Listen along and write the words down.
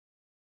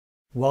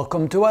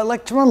Welcome to our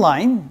lecture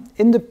online.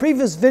 In the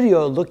previous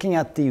video looking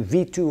at the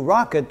V2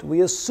 rocket, we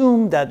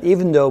assumed that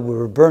even though we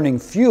were burning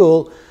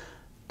fuel,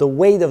 the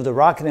weight of the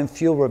rocket and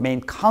fuel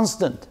remained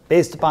constant.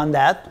 Based upon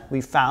that,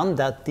 we found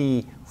that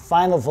the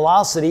final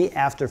velocity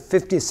after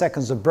 50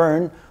 seconds of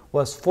burn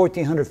was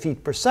 1,400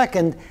 feet per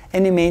second,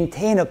 and it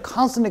maintained a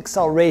constant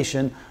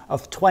acceleration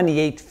of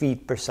 28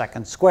 feet per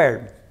second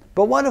squared.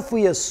 But what if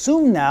we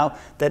assume now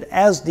that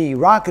as the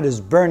rocket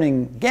is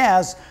burning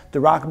gas, the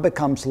rocket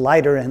becomes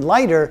lighter and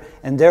lighter,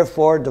 and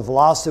therefore the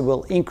velocity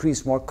will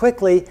increase more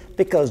quickly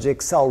because the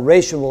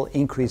acceleration will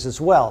increase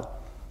as well?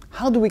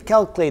 How do we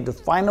calculate the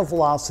final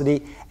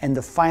velocity and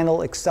the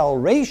final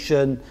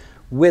acceleration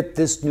with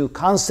this new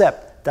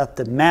concept that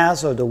the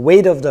mass or the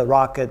weight of the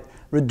rocket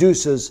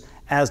reduces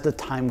as the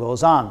time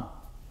goes on?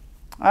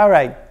 All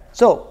right,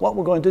 so what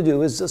we're going to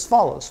do is as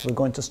follows. We're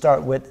going to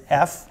start with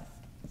F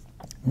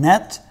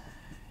net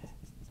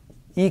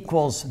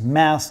equals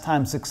mass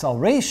times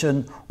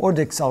acceleration, or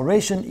the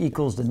acceleration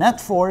equals the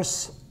net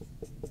force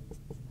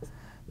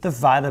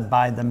divided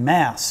by the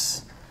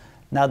mass.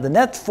 Now the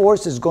net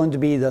force is going to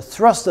be the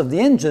thrust of the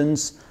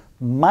engines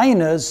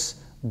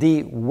minus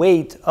the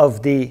weight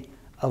of the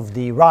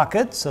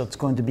rocket, so it's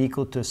going to be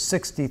equal to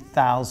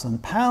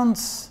 60,000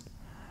 pounds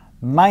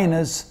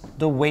minus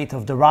the weight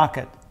of the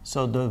rocket.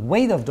 So the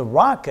weight of the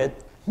rocket,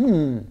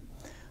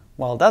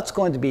 well, that's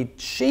going to be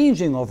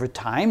changing over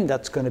time.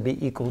 That's going to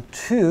be equal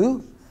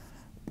to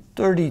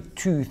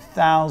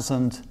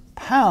 32,000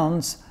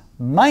 pounds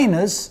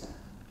minus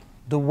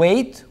the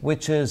weight,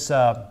 which is,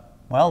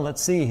 well,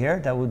 let's see here.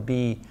 That would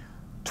be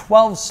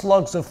 12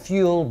 slugs of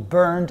fuel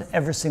burned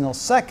every single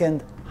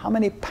second. How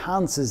many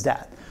pounds is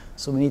that?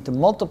 So we need to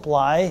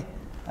multiply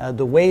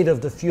the weight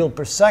of the fuel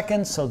per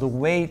second. So the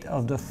weight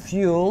of the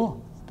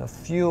fuel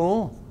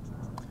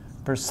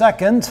per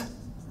second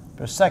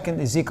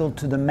is equal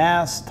to the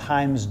mass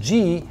times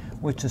g,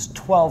 which is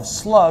 12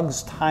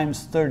 slugs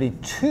times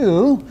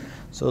 32.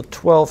 So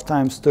 12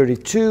 times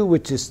 32,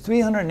 which is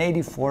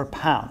 384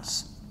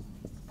 pounds.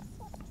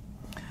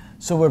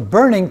 So we're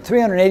burning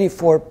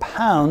 384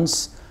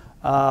 pounds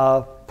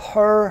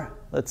per,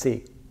 let's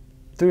see,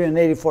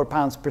 384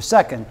 pounds per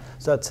second.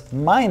 So that's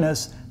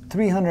minus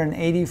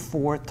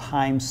 384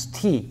 times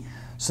t.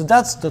 So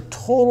that's the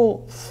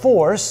total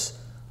force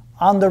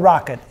on the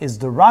rocket. Is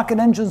the rocket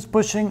engines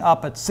pushing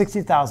up at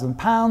 60,000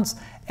 pounds,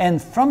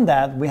 and from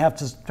that we have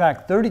to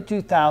subtract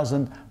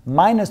 32,000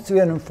 minus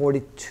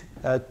 340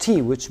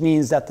 t, which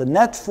means that the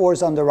net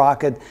force on the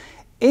rocket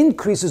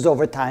increases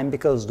over time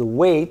because the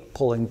weight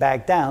pulling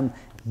back down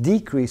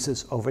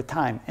decreases over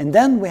time. And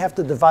then we have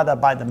to divide that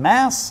by the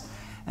mass,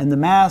 and the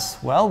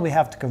mass, well, we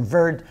have to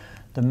convert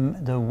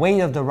the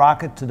weight of the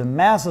rocket to the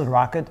mass of the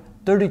rocket.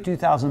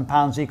 32,000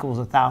 pounds equals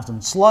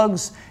 1,000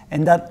 slugs,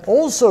 and that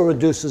also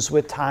reduces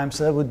with time,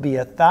 so that would be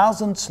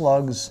 1,000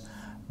 slugs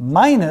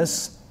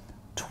minus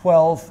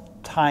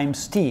 12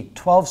 times t,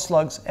 12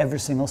 slugs every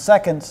single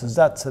second. So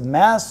that's the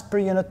mass per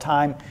unit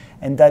time,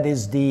 and that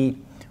is the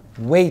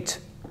weight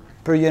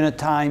per unit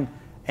time,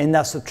 and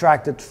that's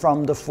subtracted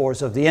from the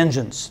force of the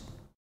engines.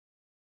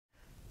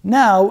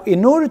 Now,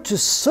 in order to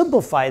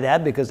simplify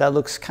that, because that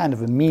looks kind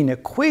of a mean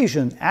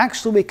equation,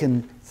 actually we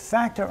can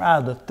factor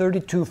out the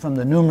 32 from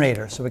the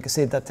numerator. So we can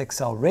say that the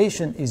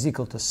acceleration is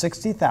equal to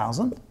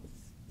 60,000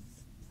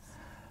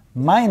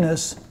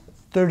 minus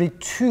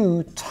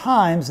 32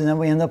 times, and then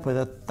we end up with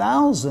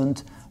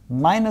 1,000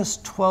 minus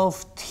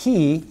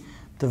 12t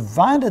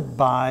divided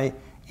by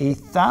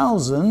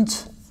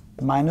 1,000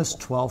 minus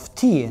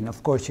 12t. And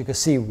of course you can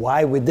see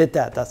why we did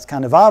that. That's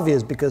kind of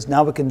obvious, because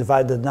now we can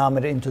divide the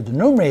denominator into the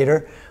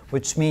numerator,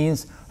 which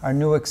means our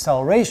new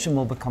acceleration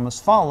will become as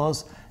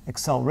follows.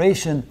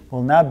 Acceleration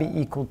will now be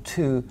equal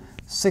to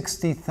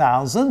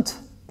 60,000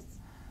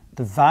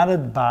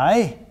 divided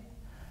by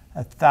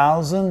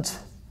 1,000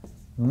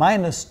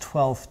 minus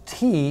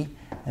 12t,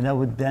 and that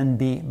would then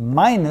be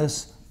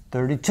minus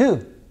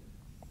 32.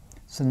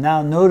 So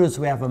now notice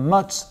we have a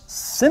much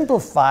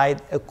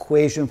simplified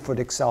equation for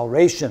the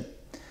acceleration.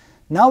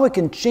 Now we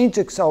can change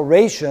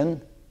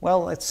acceleration.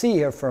 Well, let's see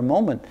here for a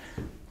moment.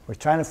 We're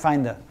trying to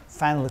find the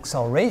final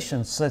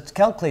acceleration, so let's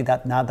calculate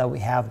that now that we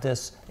have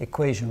this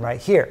equation right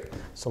here.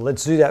 So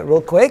let's do that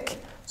real quick.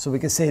 So we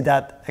can say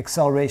that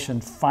acceleration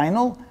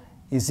final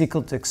is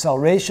equal to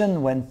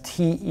acceleration when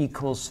t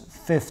equals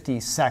 50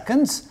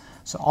 seconds.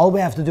 So all we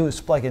have to do is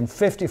plug in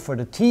 50 for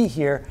the t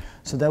here,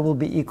 so that will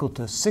be equal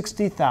to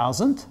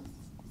 60,000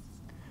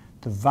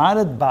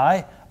 divided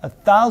by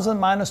 1,000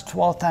 minus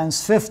 12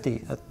 times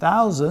 50.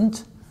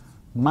 1,000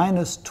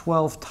 minus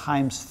 12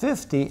 times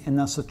 50, and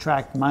now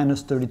subtract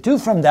minus 32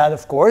 from that,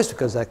 of course,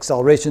 because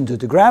acceleration due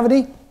to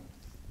gravity.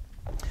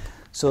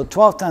 So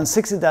 12 times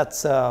 60,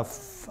 that's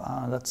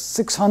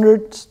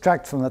 600.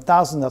 Subtract from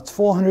 1,000, that's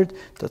 400.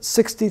 That's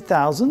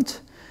 60,000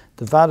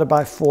 divided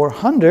by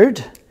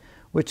 400,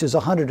 which is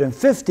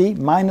 150,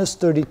 minus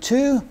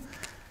 32.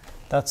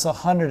 That's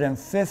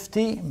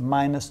 150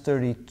 minus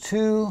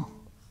 32,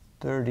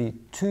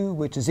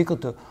 which is equal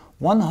to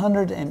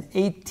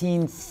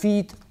 118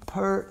 feet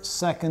per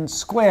second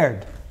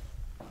squared.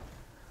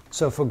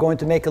 So if we're going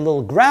to make a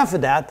little graph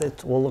of that,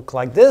 it will look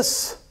like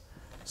this.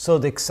 So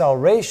the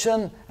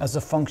acceleration as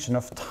a function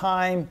of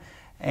time,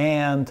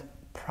 and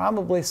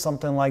probably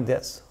something like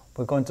this.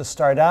 We're going to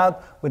start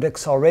out with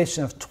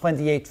acceleration of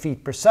 28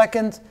 feet per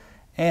second,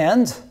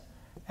 and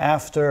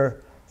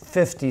after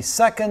 50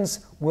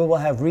 seconds, we will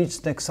have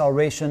reached an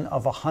acceleration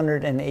of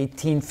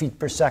 118 feet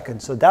per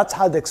second. So that's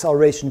how the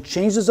acceleration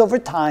changes over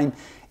time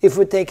if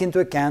we take into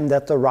account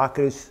that the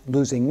rocket is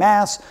losing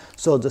mass.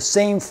 So the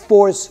same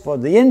force for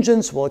the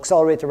engines will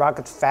accelerate the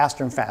rocket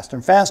faster and faster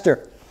and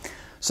faster.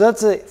 So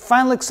that's the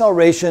final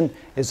acceleration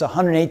is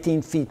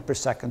 118 feet per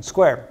second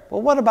squared.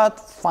 Well, what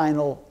about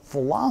final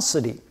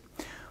velocity?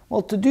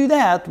 Well, to do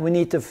that, we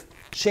need to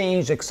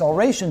change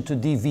acceleration to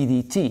dv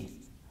dt.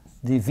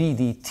 dv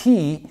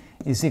dt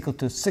is equal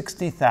to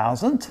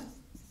 60,000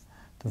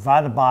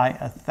 divided by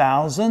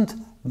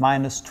 1,000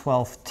 minus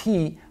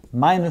 12t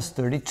minus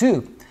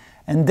 32.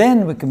 And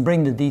then we can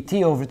bring the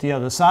dt over to the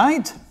other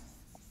side.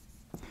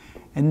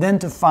 And then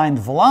to find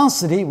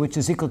velocity, which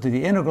is equal to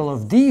the integral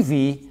of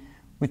dv,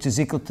 which is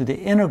equal to the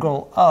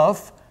integral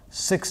of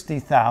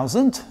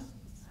 60,000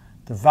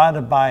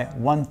 divided by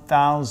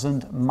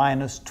 1,000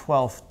 minus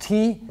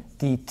 12t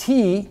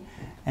dt,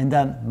 and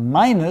then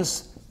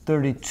minus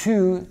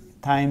 32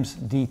 times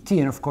dt.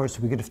 And of course,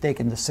 we could have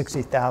taken the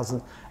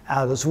 60,000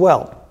 out as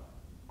well.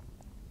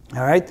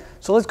 All right,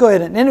 so let's go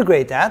ahead and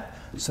integrate that.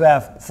 So we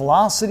have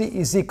velocity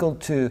is equal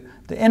to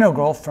the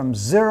integral from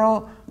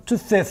 0 to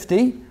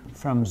 50,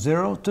 from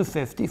 0 to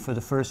 50 for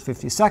the first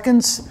 50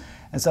 seconds.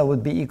 And so that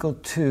would be equal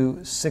to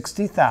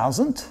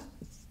 60,000.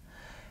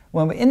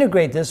 When we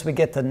integrate this, we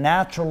get the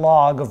natural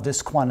log of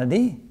this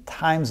quantity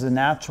times the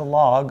natural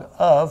log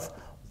of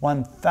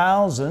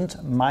 1,000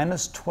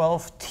 minus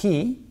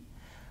 12t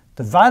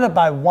divided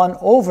by 1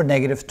 over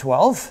negative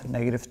 12,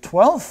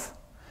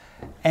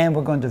 and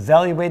we're going to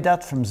evaluate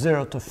that from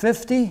 0 to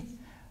 50,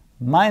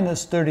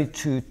 minus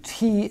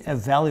 32t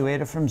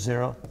evaluated from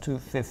 0 to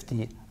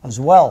 50 as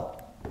well.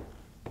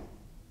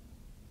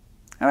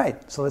 All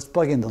right, so let's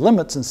plug in the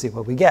limits and see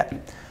what we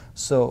get.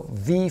 So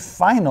V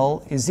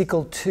final is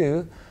equal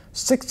to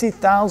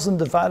 60,000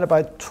 divided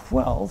by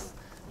 12.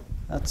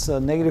 That's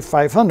negative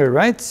 500,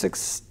 right?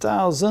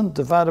 6,000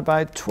 divided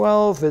by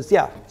 12 is,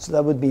 yeah, so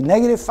that would be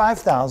negative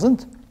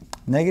 5,000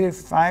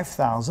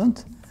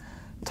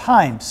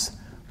 times.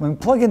 When we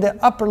plug in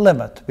the upper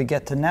limit, we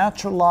get the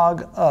natural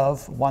log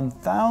of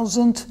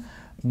 1,000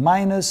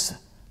 minus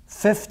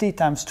 50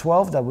 times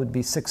 12, that would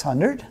be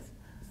 600.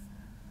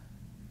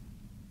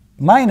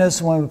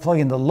 Minus, when we plug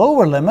in the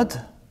lower limit,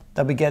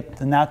 that we get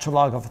the natural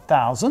log of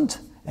 1,000.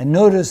 And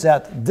notice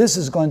that this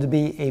is going to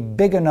be a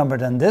bigger number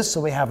than this, so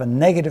we have a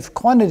negative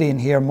quantity in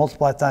here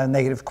multiplied by a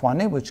negative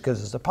quantity, which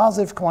gives us a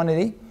positive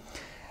quantity.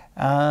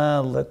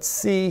 Let's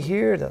see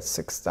here, that's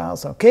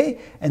 6,000, okay.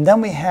 And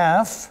then we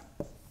have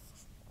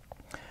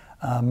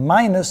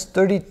minus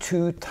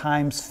 32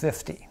 times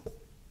 50.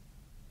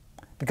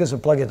 Because we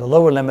plug in the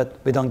lower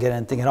limit, we don't get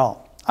anything at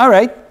all. All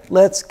right,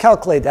 let's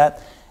calculate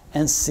that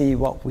and see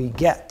what we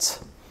get.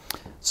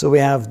 So we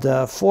have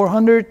the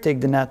 400,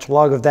 take the natural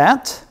log of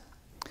that,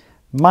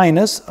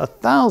 minus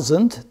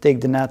 1,000, take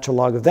the natural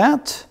log of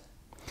that,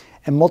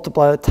 and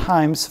multiply it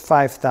times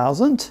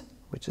 5,000,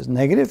 which is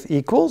negative,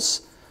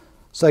 equals.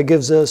 So that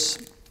gives us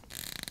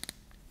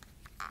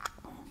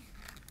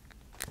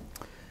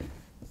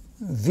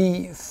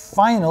V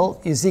final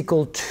is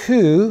equal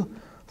to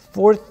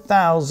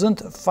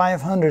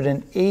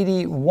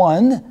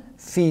 4,581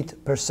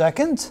 feet per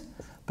second.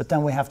 But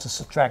then we have to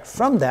subtract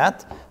from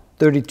that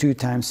 32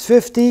 times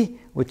 50,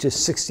 which is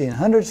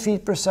 1,600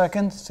 feet per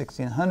second,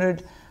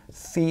 1,600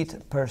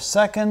 feet per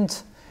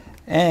second.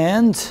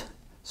 And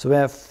so we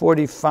have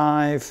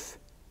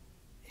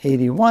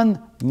 4,581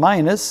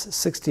 minus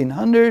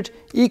 1,600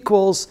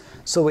 equals,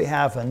 so we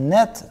have a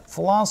net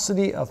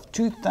velocity of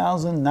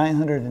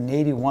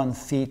 2,981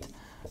 feet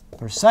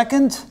per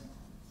second.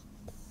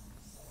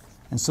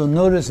 And so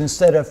notice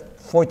instead of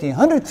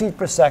 1,400 feet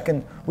per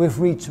second, we've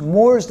reached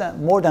more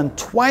than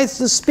twice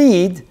the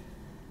speed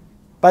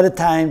by the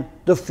time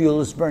the fuel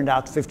is burned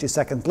out 50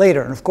 seconds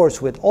later. And of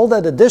course, with all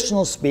that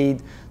additional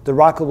speed, the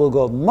rocket will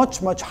go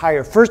much, much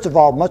higher. First of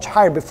all, much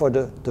higher before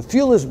the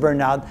fuel is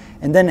burned out,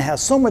 and then it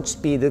has so much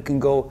speed it can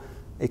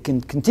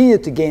continue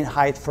to gain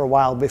height for a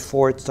while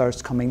before it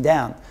starts coming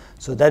down.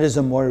 So that is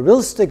a more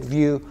realistic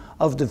view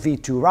of the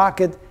V2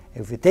 rocket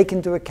if we take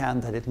into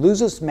account that it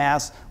loses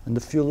mass when the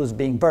fuel is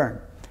being burned.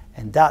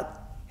 And that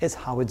is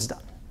how it's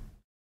done.